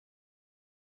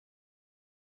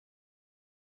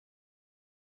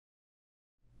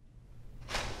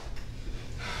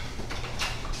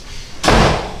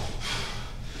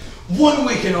1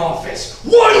 week in office.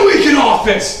 1 week in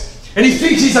office! And he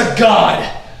thinks he's a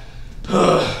god.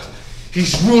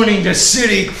 He's ruining the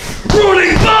city.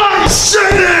 Ruining my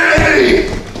city!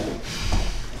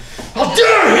 How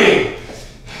dare he!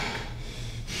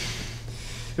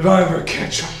 If I ever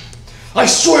catch him, I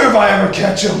swear if I ever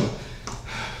catch him.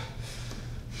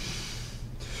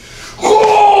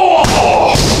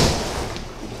 Oh!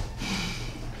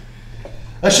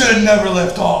 I should have never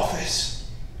left office.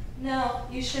 No,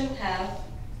 you shouldn't have.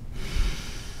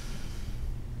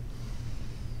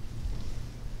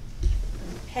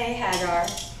 Hey, Hagar.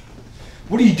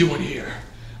 What are you doing here?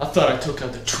 I thought I took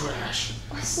out the trash.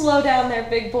 Slow down there,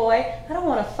 big boy. I don't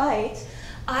want to fight.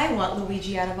 I want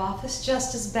Luigi out of office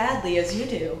just as badly as you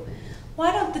do.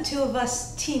 Why don't the two of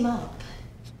us team up?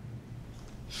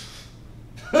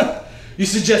 You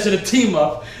suggested a team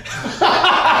up.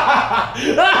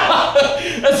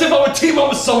 As if I would team up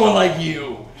with someone like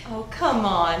you. Oh, come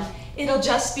on. It'll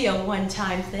just be a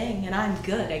one-time thing, and I'm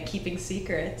good at keeping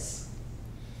secrets.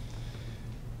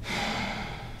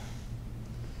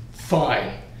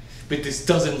 Fine, but this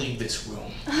doesn't leave this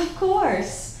room. Of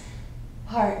course,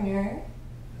 partner.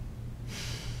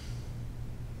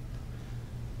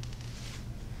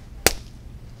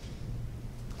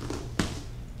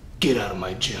 Get out of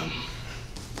my gym.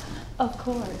 Of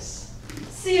course.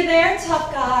 See you there,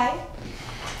 tough guy.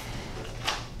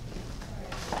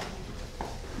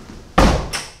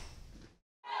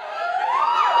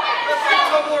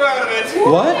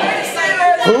 What?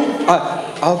 Who?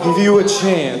 I'll give you a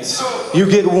chance. You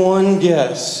get one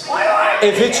guess.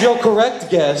 If it's your correct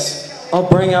guess, I'll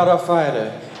bring out our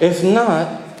fighter. If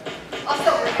not,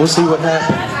 we'll see what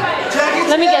happens.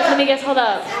 Let me guess, hold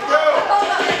up.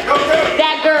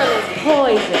 That girl is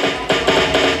poison.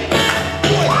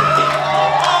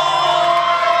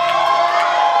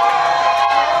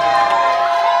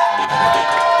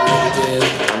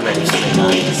 I'm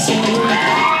ready to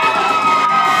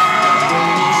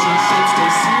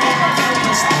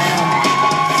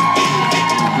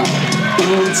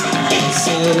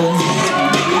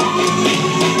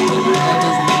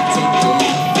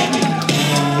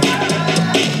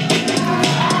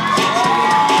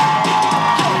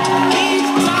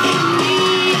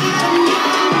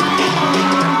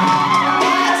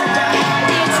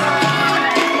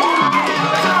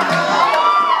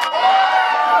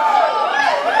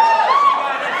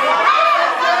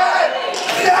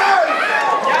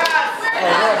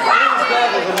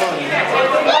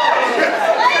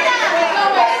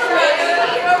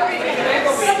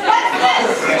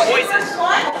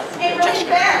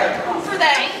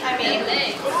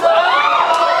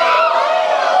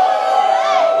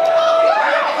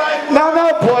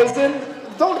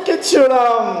Don't get your,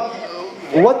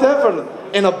 whatever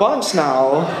in a bunch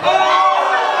now.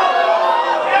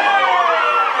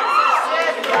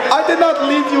 I did not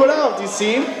leave you out, you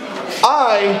see.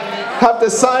 I have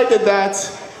decided that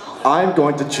I'm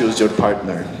going to choose your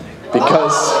partner.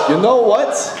 Because, you know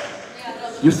what?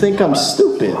 You think I'm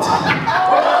stupid.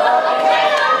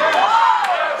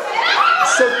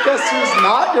 So guess who's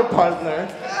not your partner?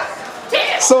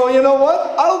 So you know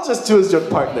what? I'll just choose your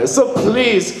partner. So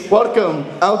please welcome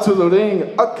out to the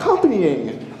ring,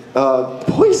 accompanying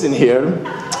Poison here.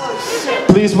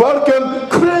 Please welcome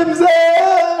Crimson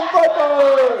Viper.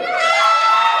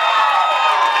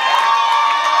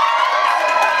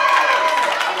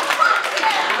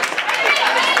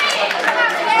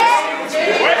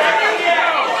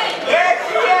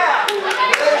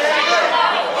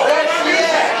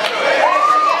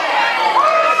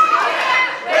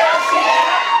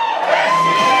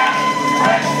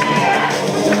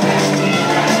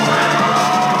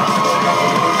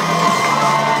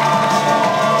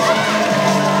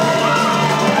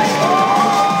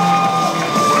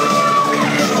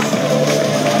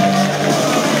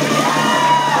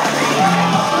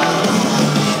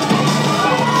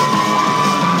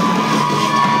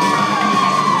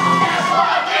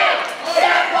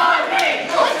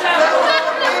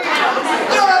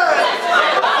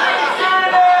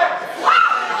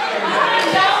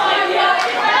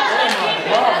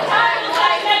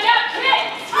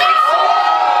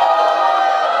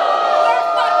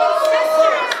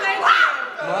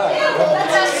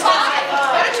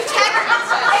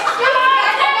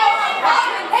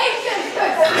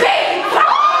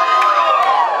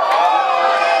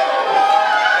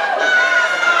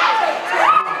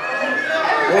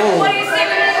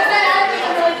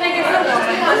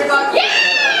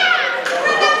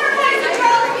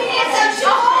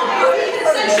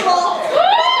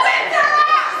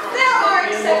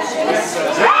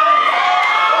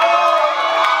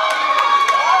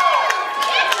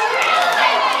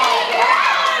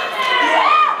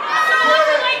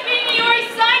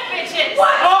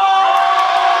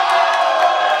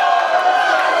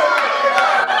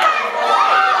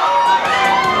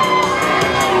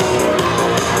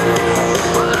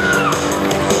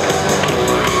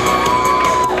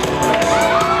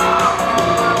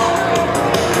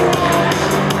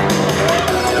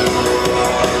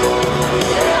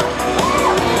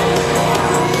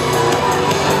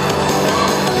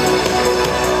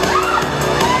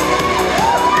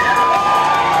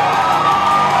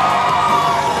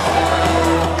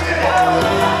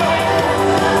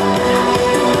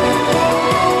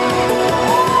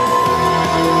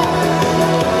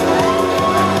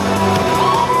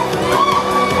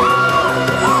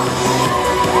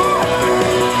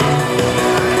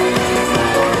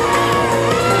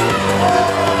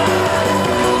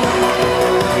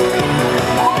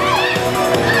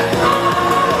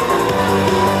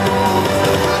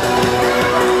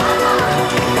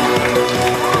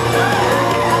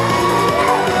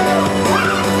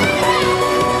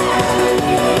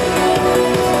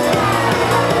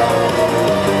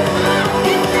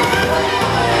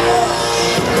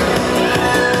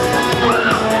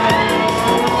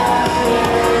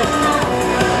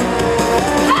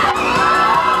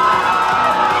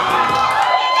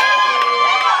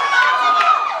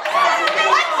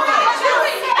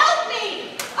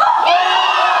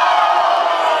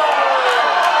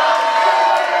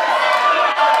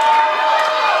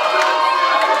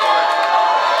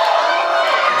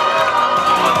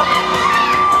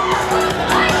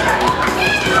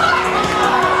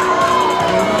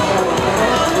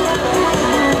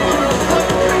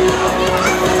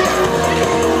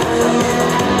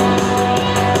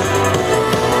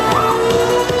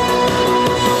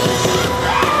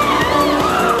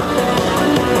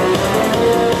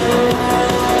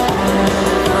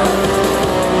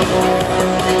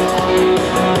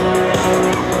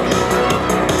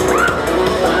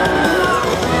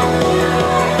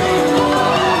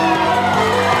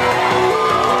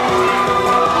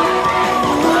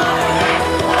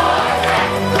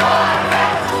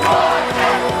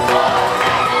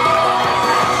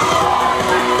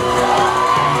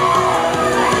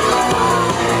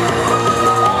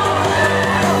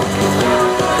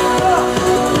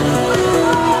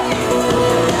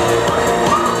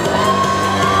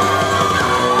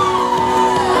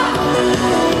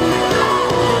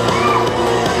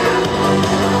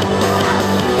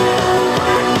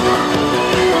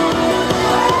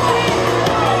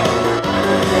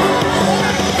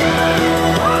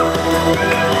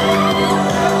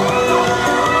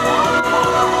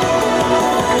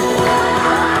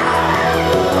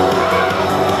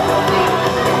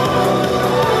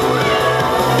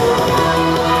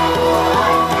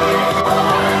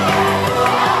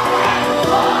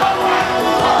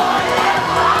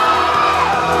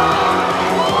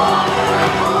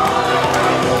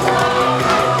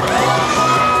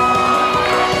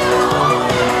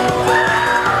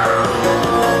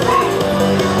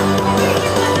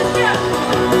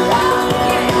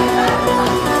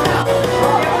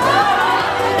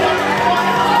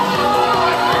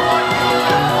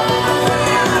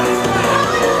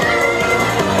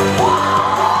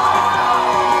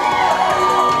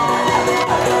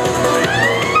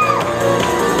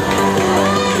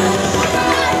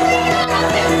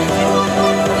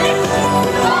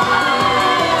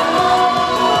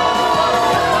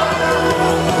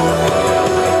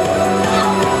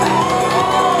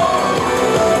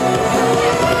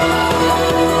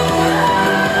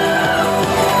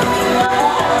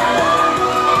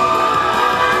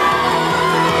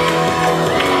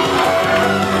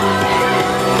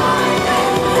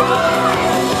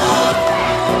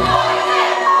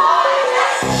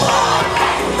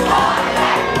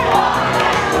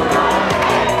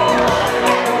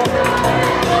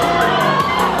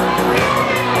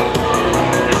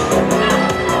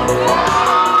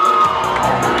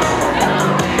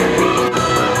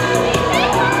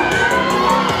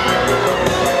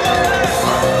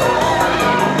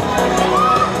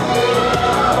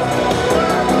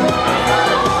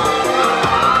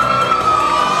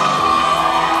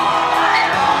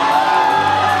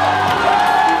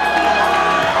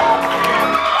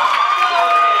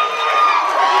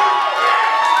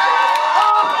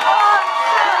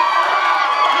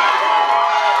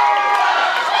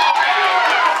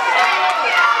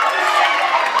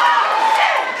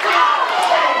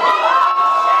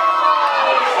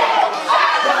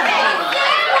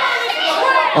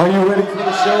 Are you ready for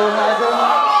the show, Hydra?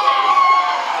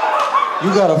 You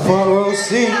got a front row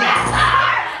seat.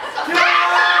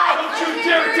 Don't you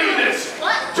dare do this!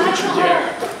 Don't you dare!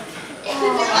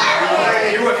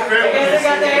 You have failed me.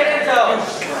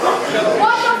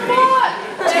 What the fuck?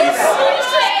 Jesus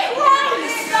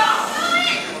Christ!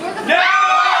 No!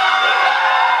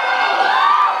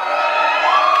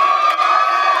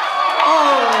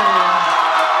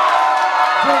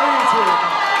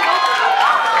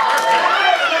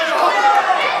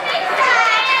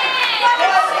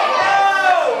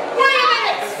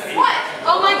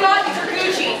 Oh my God, these are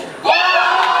Gucci.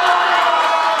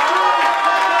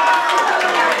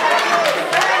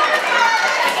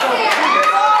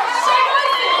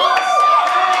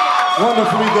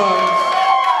 Wonderfully done.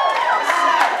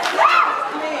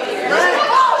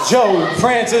 Joe,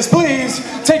 Francis, please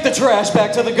take the trash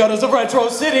back to the gutters of Retro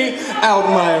City, out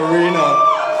my arena.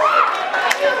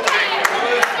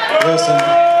 Listen,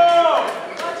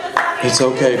 it's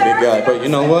okay, big guy, but you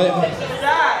know what?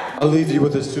 I'll leave you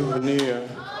with a souvenir.